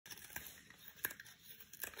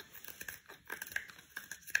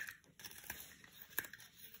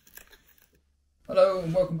Hello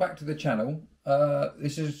and welcome back to the channel.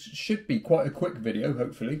 Should be quite a quick video,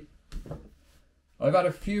 hopefully. I've had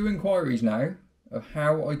a few inquiries now of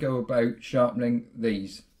how I go about sharpening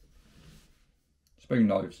these spoon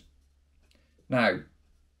knives. Now,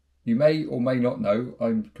 you may or may not know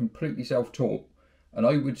I'm completely self-taught, and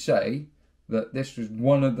I would say that this was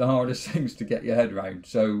one of the hardest things to get your head around,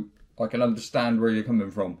 so I can understand where you're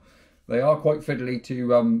coming from. They are quite fiddly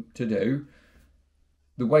to do.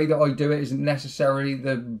 The way that I do it isn't necessarily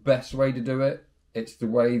the best way to do it. It's the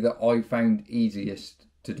way that I found easiest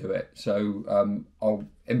to do it. So I'll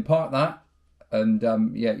impart that, and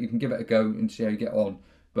yeah, you can give it a go and see how you get on.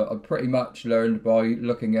 But I pretty much learned by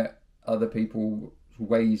looking at other people's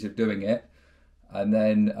ways of doing it, and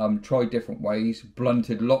then tried different ways,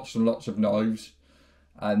 blunted lots and lots of knives,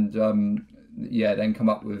 and yeah, then come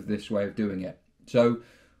up with this way of doing it. So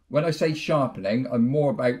when I say sharpening, I'm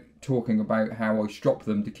more about talking about how I strop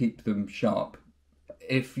them to keep them sharp.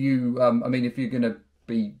 If you, I mean, if you're going to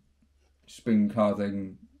be spoon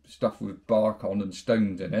carving stuff with bark on and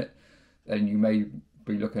stones in it, then you may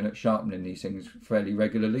be looking at sharpening these things fairly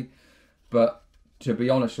regularly. But to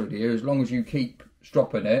be honest with you, as long as you keep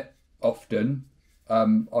stropping it often,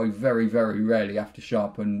 I very, very rarely have to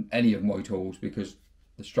sharpen any of my tools because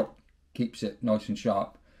the strop keeps it nice and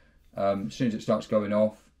sharp. As soon as it starts going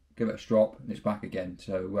off, give it a strop and it's back again.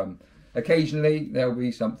 So occasionally there'll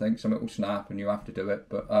be something will snap and you have to do it,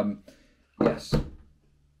 but yes,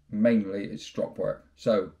 mainly it's strop work.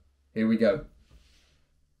 So here we go.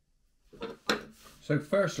 So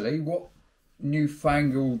firstly, what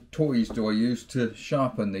newfangled toys do I use to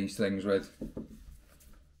sharpen these things with?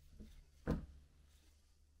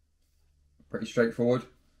 Pretty straightforward,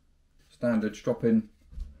 standard stropping.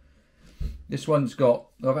 This one's got,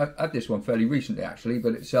 I've had this one fairly recently actually,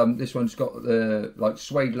 but it's this one's got the like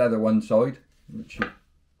suede leather one side, which you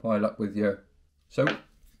pile up with your soap,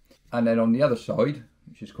 and then on the other side,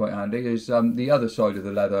 which is quite handy, is the other side of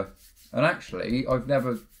the leather. And actually, I've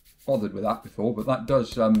never bothered with that before, but that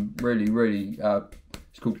does really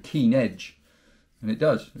it's called keen edge, and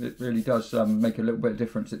it really does make a little bit of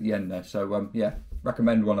difference at the end there. So yeah,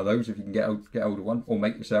 recommend one of those if you can get hold of one, or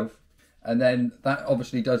make yourself. And then that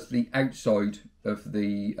obviously does the outside of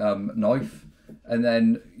the knife, and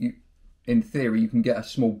then you, in theory, you can get a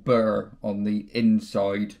small burr on the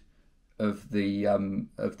inside of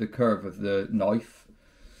the curve of the knife,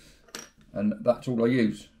 and that's all I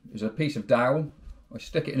use. Is a piece of dowel. I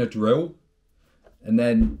stick it in a drill, and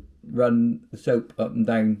then run the soap up and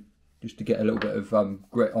down just to get a little bit of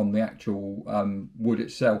grit on the actual wood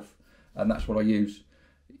itself, and that's what I use.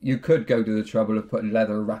 You could go to the trouble of putting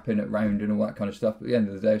leather, wrapping it round and all that kind of stuff, but at the end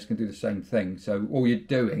of the day it's going to do the same thing. So all you're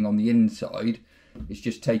doing on the inside is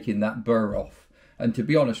just taking that burr off. And to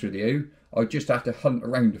be honest with you, I just have to hunt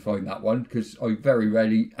around to find that one, because I very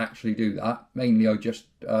rarely actually do that. Mainly I just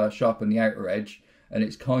sharpen the outer edge, and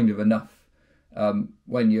it's kind of enough.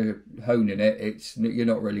 When you're honing it, you're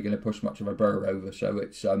not really going to push much of a burr over, so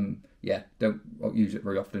it's yeah, don't use it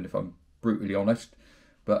very often if I'm brutally honest.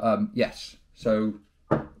 But yes, so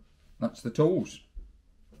that's the tools.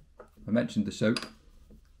 I mentioned the soap,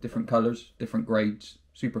 different colours, different grades,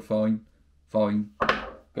 super fine, fine.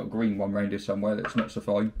 Got a green one around here somewhere that's not so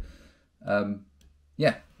fine.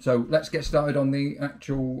 Yeah, so let's get started on the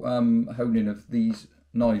actual honing of these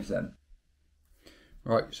knives then.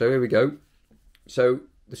 Right, so here we go. So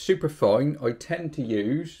the super fine I tend to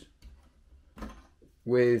use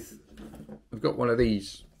with, I've got one of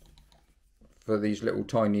these for these little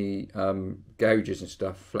tiny gouges and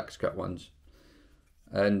stuff, flex cut ones,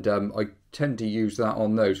 and I tend to use that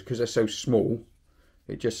on those because they're so small.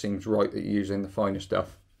 It just seems right that you're using the finer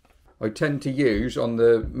stuff. I tend to use on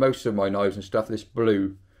most of my knives and stuff this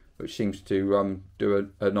blue, which seems to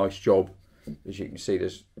do a nice job. As you can see,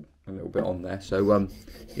 there's a little bit on there, so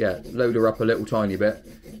yeah, load her up a little tiny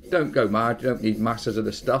bit. Don't go mad, you don't need masses of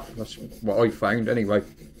the stuff. That's what I found anyway.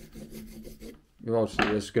 Obviously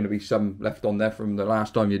there's going to be some left on there from the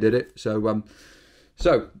last time you did it, so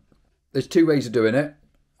so there's two ways of doing it.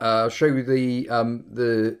 I'll show you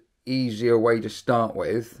the easier way to start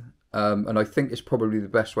with, and I think it's probably the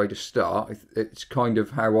best way to start. It's kind of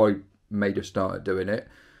how I made a start at doing it,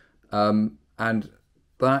 and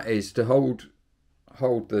that is to hold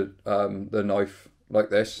the knife like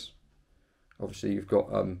this. Obviously you've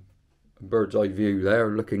got a bird's eye view there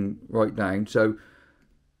looking right down, so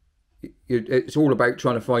it's all about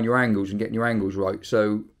trying to find your angles and getting your angles right.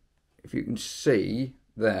 So if you can see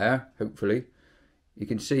there, hopefully you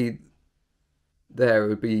can see there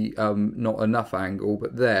would be not enough angle,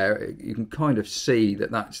 but there you can kind of see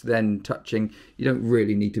that that's then touching. You don't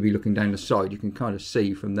really need to be looking down the side. You can kind of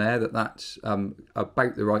see from there that that's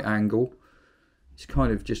about the right angle. It's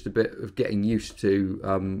kind of just a bit of getting used to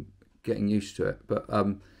it. But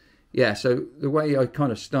yeah, so the way I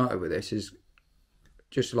kind of started with this is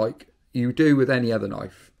just like you do with any other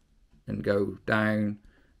knife, and go down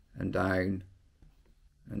and down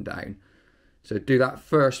and down. So do that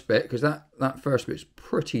first bit, because that first bit's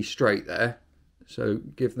pretty straight there. So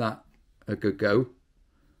give that a good go.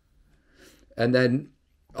 And then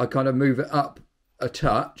I kind of move it up a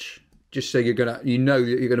touch, just so you know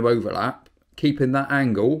that you're gonna overlap, keeping that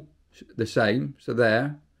angle the same. So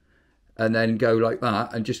there, and then go like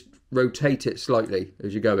that, and just rotate it slightly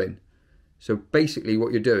as you go in. So basically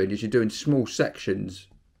what you're doing is you're doing small sections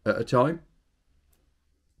at a time.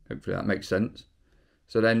 Hopefully that makes sense.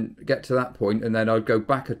 So then get to that point, and then I'd go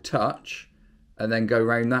back a touch and then go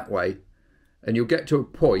around that way. And you'll get to a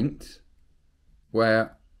point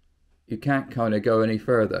where you can't kind of go any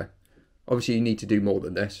further. Obviously you need to do more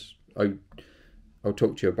than this. I'll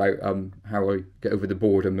talk to you about how I get over the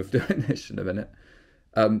boredom of doing this in a minute.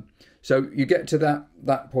 So you get to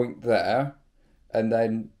that point there, and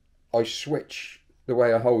then I switch the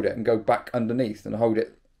way I hold it and go back underneath and hold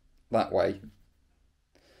it that way.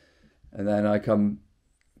 And then I come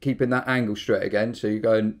keeping that angle straight again, so you're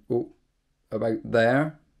going about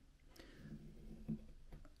there,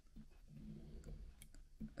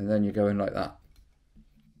 and then you're going like that,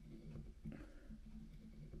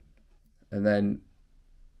 and then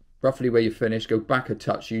roughly where you finish, go back a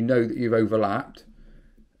touch so you know that you've overlapped,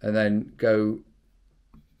 and then go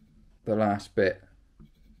the last bit,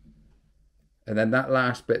 and then that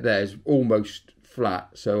last bit there is almost flat,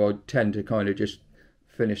 so I tend to kind of just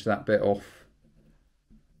finish that bit off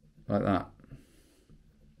like that.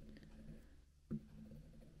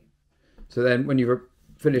 So then when you've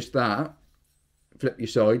finished that, flip your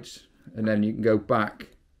sides, and then you can go back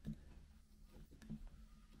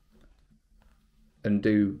and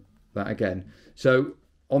do that again. So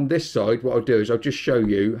on this side, what I'll do is I'll just show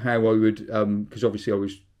you how I would, because obviously I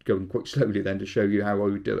was going quite slowly then to show you how I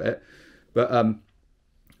would do it. But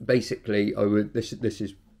basically I would, this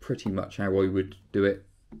is pretty much how I would do it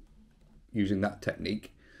using that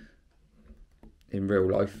technique in real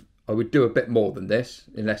life. I would do a bit more than this,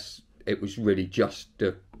 unless it was really just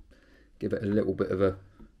to give it a little bit of a,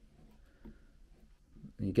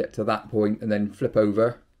 you get to that point and then flip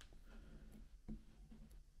over.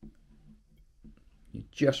 You're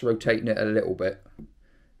just rotating it a little bit.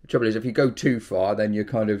 The trouble is if you go too far, then you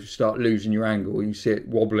kind of start losing your angle. You see it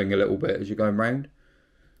wobbling a little bit as you're going round.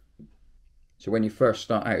 So when you first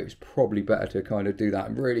start out, it's probably better to kind of do that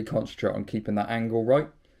and really concentrate on keeping that angle right.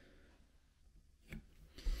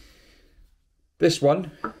 This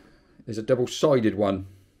one is a double-sided one.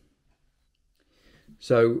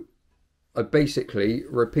 So I basically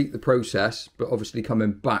repeat the process, but obviously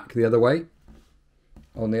coming back the other way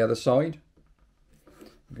on the other side.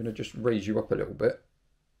 I'm going to just raise you up a little bit.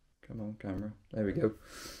 Come on, camera. There we go.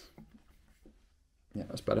 Yeah,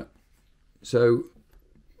 that's better. So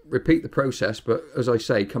repeat the process, but as I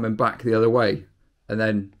say, coming back the other way, and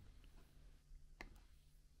then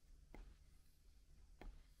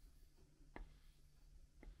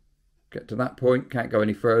get to that point, can't go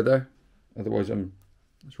any further, otherwise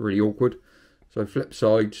it's really awkward. So I flip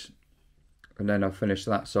sides, and then I'll finish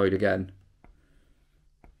that side again.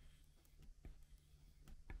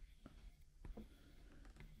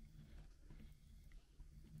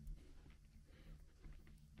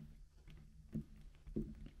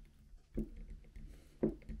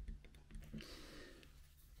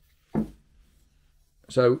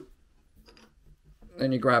 So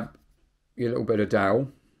then you grab your little bit of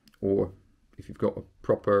dowel, or if you've got a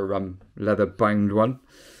proper leather bound one,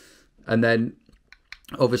 and then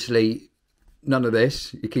obviously none of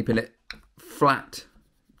this, you're keeping it flat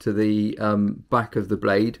to the back of the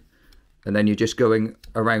blade, and then you're just going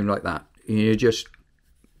around like that. You're just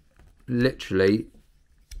literally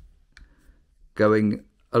going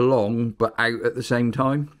along but out at the same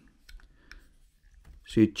time.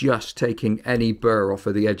 So you're just taking any burr off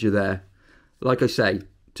of the edge of there. Like I say,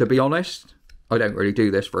 to be honest, I don't really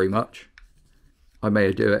do this very much. I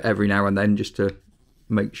may do it every now and then just to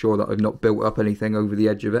make sure that I've not built up anything over the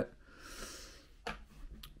edge of it.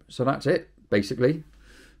 So that's it, basically.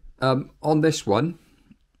 On this one,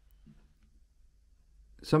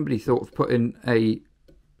 somebody thought of putting a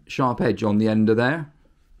sharp edge on the end of there.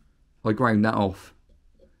 I ground that off.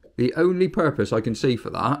 The only purpose I can see for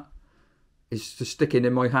that is to stick it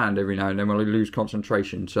in my hand every now and then when I lose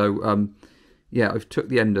concentration. So yeah, I've took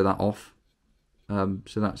the end of that off,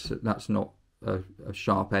 So that's not a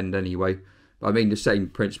sharp end anyway. But I mean, the same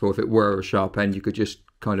principle. If it were a sharp end, you could just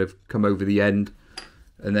kind of come over the end,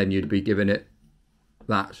 and then you'd be giving it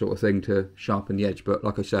that sort of thing to sharpen the edge. But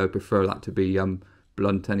like I said, I prefer that to be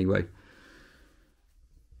blunt anyway.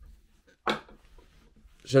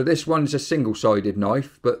 So this one's a single-sided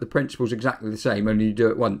knife, but the principle's exactly the same, only you do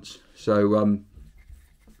it once. So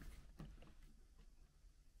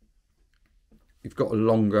you've got a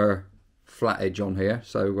longer flat edge on here,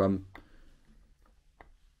 so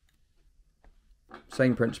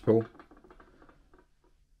same principle,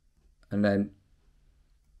 and then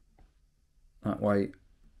that way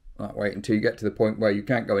until you get to the point where you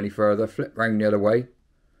can't go any further. Flip round the other way,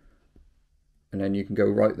 and then you can go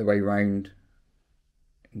right the way round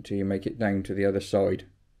until you make it down to the other side.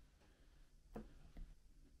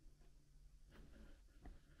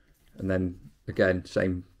 And then again,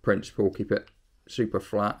 same principle, keep it super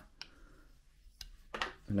flat,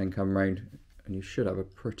 and then come round, and you should have a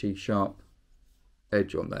pretty sharp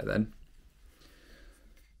edge on there then.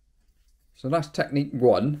 So that's technique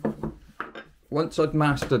one. Once I'd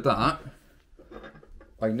mastered that,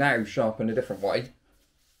 I now sharpen a different way.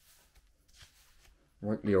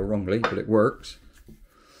 Rightly or wrongly, but it works.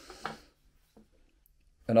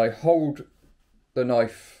 And I hold the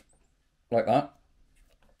knife like that.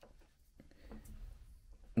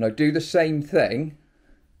 And I do the same thing,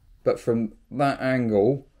 but from that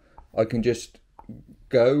angle, I can just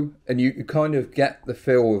go, and you kind of get the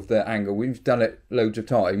feel of the angle. We've done it loads of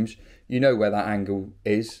times. You know where that angle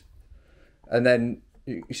is. And then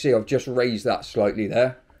you see I've just raised that slightly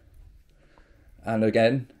there. And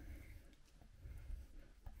again.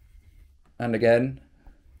 And again.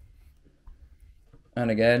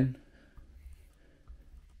 And again.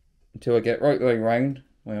 Until I get right the way round.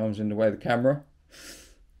 My arm's in the way of the camera.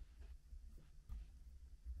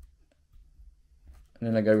 And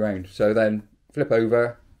then I go round. So then flip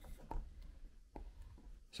over.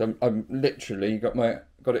 So I'm literally got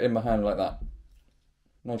it in my hand like that.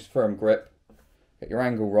 Nice firm grip. Get your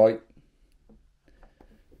angle right.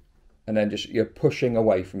 And then just you're pushing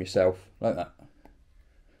away from yourself like that.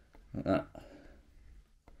 Like that.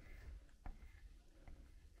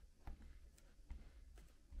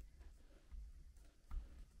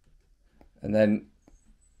 And then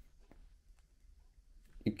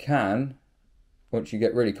you can, once you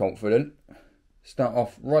get really confident, start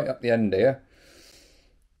off right up the end here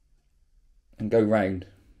and go round.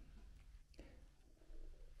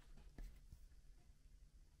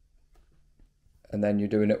 And then you're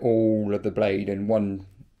doing it all of the blade in one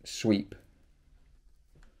sweep.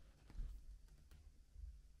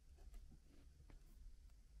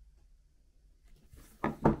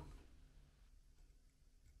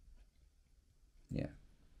 Yeah,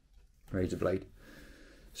 razor blade.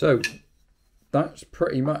 So that's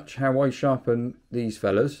pretty much how I sharpen these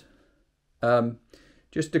fellas.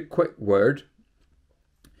 Just a quick word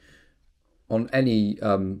on any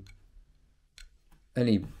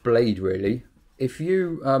blade really. If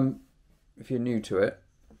you're new to it,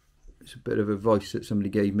 it's a bit of advice that somebody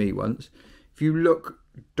gave me once. If you look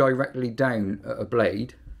directly down at a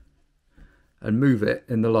blade and move it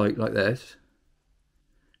in the light like this,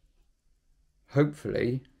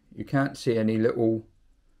 hopefully you can't see any little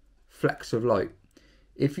flecks of light.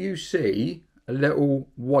 If you see a little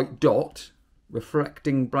white dot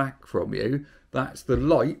reflecting back from you, that's the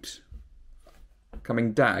light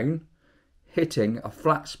coming down, hitting a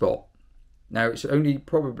flat spot. Now it's only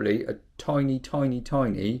probably a tiny, tiny,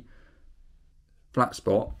 tiny flat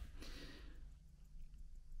spot.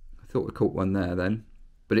 I thought I caught one there then.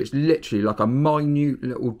 But it's literally like a minute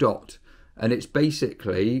little dot. And it's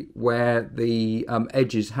basically where the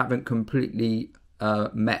edges haven't completely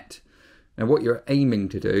met. Now what you're aiming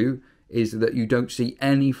to do is that you don't see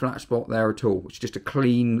any flat spot there at all. It's just a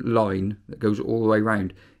clean line that goes all the way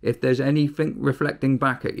around. If there's anything reflecting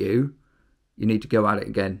back at you, you need to go at it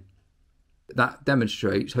again. That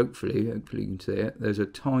demonstrates, hopefully you can see it, there's a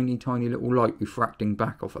tiny, tiny little light refracting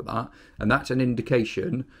back off of that. And that's an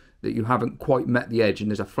indication that you haven't quite met the edge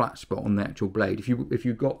and there's a flat spot on the actual blade. If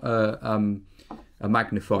you've got a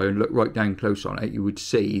magnifier and look right down close on it, you would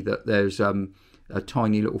see that there's a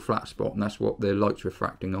tiny little flat spot, and that's what the light's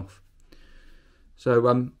refracting off.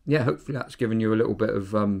 So yeah, hopefully that's given you a little bit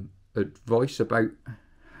of advice about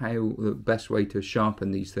how the best way to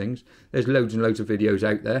sharpen these things. There's loads and loads of videos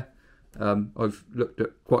out there. I've looked at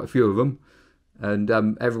quite a few of them, and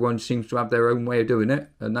everyone seems to have their own way of doing it,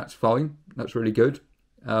 and that's fine. That's really good.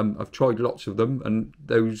 I've tried lots of them, and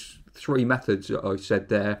those three methods that I said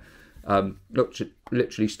there, looked at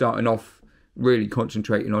literally starting off really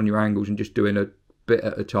concentrating on your angles and just doing a bit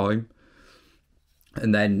at a time,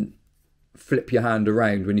 and then flip your hand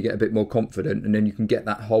around when you get a bit more confident, and then you can get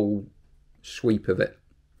that whole sweep of it.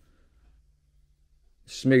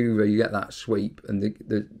 Smoother you get that sweep, and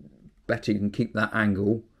the better you can keep that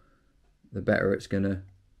angle, the better it's gonna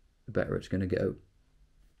go.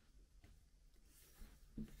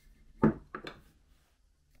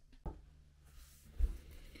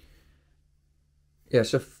 Yeah,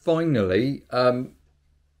 so finally,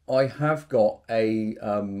 I have got a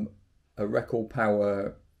record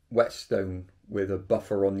power whetstone with a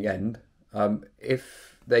buffer on the end.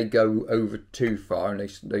 If they go over too far, and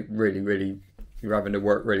they really, you're having to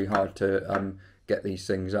work really hard to get these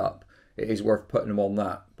things up, it is worth putting them on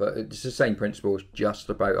that. But it's the same principle. It's just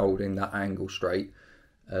about holding that angle straight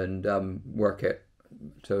and work it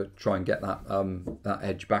to try and get that that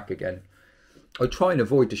edge back again. I try and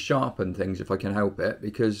avoid to sharpen things if I can help it,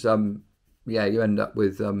 because yeah, you end up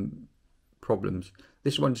with problems.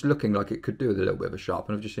 This one's looking like it could do with a little bit of a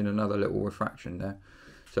sharpen. I've just seen another little refraction there.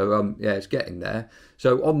 So yeah, it's getting there.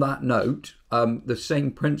 So on that note, the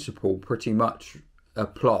same principle pretty much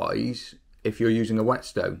applies if you're using a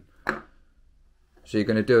whetstone. So you're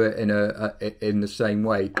going to do it in the same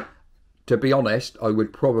way. To be honest, I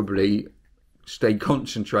would probably stay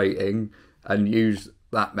concentrating and use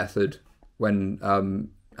that method when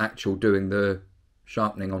actual doing the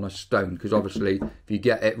sharpening on a stone, because obviously if you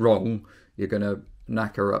get it wrong, you're going to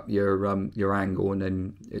knacker up your angle, and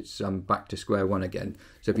then it's back to square one again.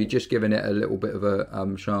 So if you're just giving it a little bit of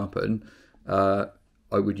a sharpen, I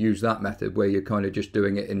would use that method where you're kind of just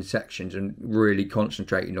doing it in sections and really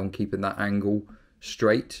concentrating on keeping that angle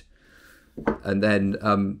straight. And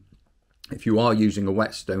then if you are using a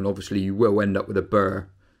whetstone, obviously you will end up with a burr,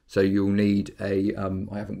 so you'll need a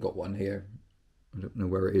I haven't got one here, I don't know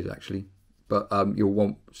where it is actually, but you'll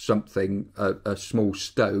want something, a small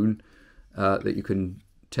stone that you can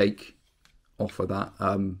take off of that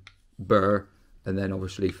burr, and then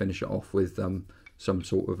obviously finish it off with some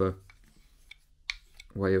sort of a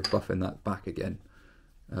way of buffing that back again,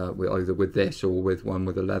 either with this or with one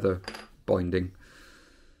with a leather binding.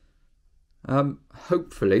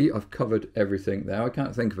 Hopefully I've covered everything there. I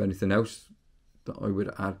can't think of anything else that I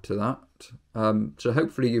would add to that. So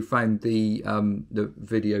hopefully you found the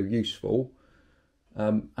video useful.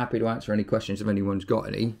 Happy to answer any questions if anyone's got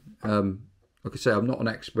any. Like I say, I'm not an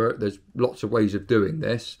expert. There's lots of ways of doing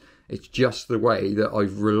this. It's just the way that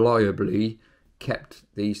I've reliably kept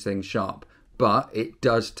these things sharp. But it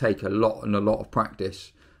does take a lot of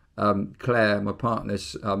practice. Claire, my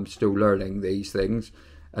partner's still learning these things,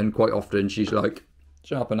 and quite often she's like,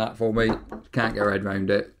 sharpen that for me. Can't get her head around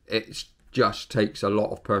it. It just takes a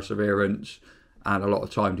lot of perseverance and a lot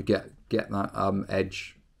of time to get that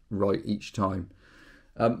edge right each time.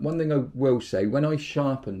 One thing I will say, when I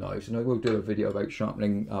sharpen knives, and I will do a video about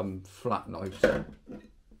sharpening flat knives, that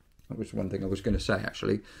was one thing I was going to say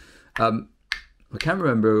actually. I can't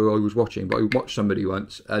remember who I was watching, but I watched somebody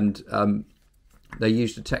once, and they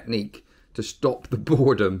used a technique to stop the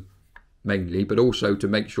boredom mainly, but also to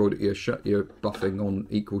make sure that you're buffing on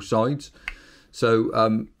equal sides.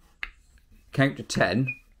 So count to 10.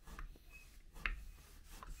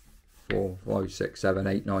 4, 5, 6, 7,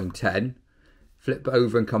 8, 9, 10. Flip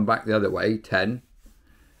over and come back the other way, 10.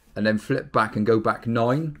 And then flip back and go back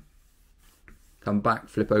 9. Come back,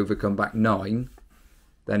 flip over, come back 9.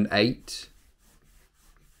 Then 8.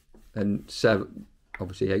 And 7.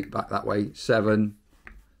 Obviously 8 back that way. 7,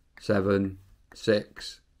 7,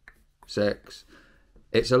 6, 6.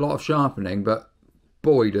 It's a lot of sharpening, but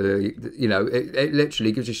boy, you know, it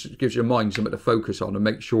literally gives your mind something to focus on and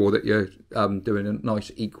make sure that you're doing a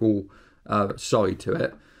nice equal side to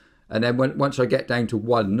it. And then once I get down to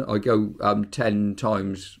 1, I go 10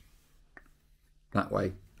 times that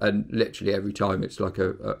way, and literally every time it's like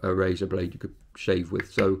a razor blade you could shave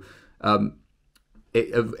with. So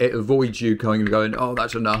it avoids you kind of going, oh,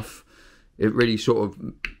 that's enough. It really sort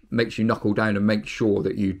of makes you knuckle down and make sure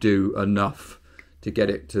that you do enough to get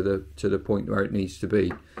it to the point where it needs to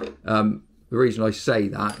be. The reason I say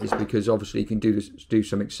that is because obviously you can do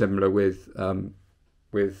something similar with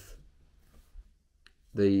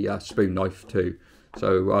the spoon knife too.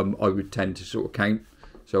 So I would tend to sort of count.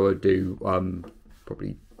 So I'd do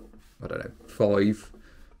probably, I don't know, 5,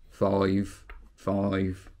 5,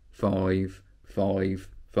 5, 5, 5,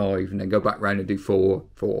 5, and then go back round and do 4,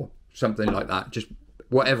 4, something like that. Just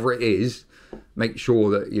whatever it is, make sure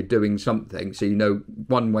that you're doing something so you know,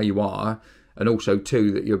 1, where you are, and also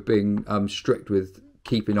 2, that you're being strict with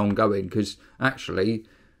keeping on going, because actually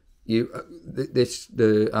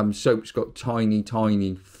the soap's got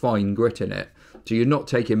tiny fine grit in it, so you're not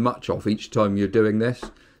taking much off each time you're doing this,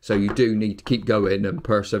 so you do need to keep going and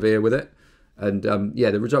persevere with it. And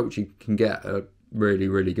yeah, the results you can get are really,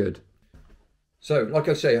 really good. So, like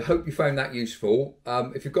I say, I hope you found that useful.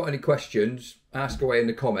 If you've got any questions, ask away in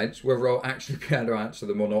the comments. Whether I'll actually be able to answer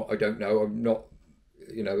them or not, I don't know. I'm not,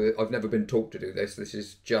 you know, I've never been taught to do this. This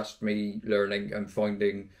is just me learning and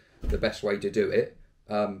finding the best way to do it.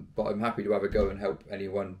 But I'm happy to have a go and help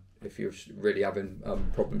anyone if you're really having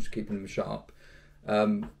problems keeping them sharp.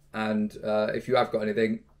 And if you have got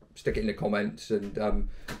anything, stick it in the comments, and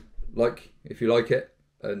like if you like it.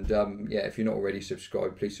 And yeah, if you're not already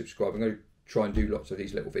subscribed, please subscribe. I'm going to try and do lots of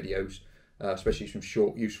these little videos, especially some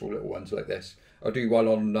short, useful little ones like this. I'll do one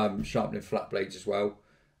on sharpening flat blades as well,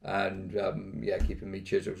 and yeah, keeping me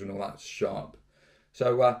chisels and all that sharp.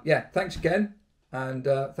 So yeah, thanks again, and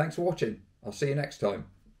thanks for watching. I'll see you next time.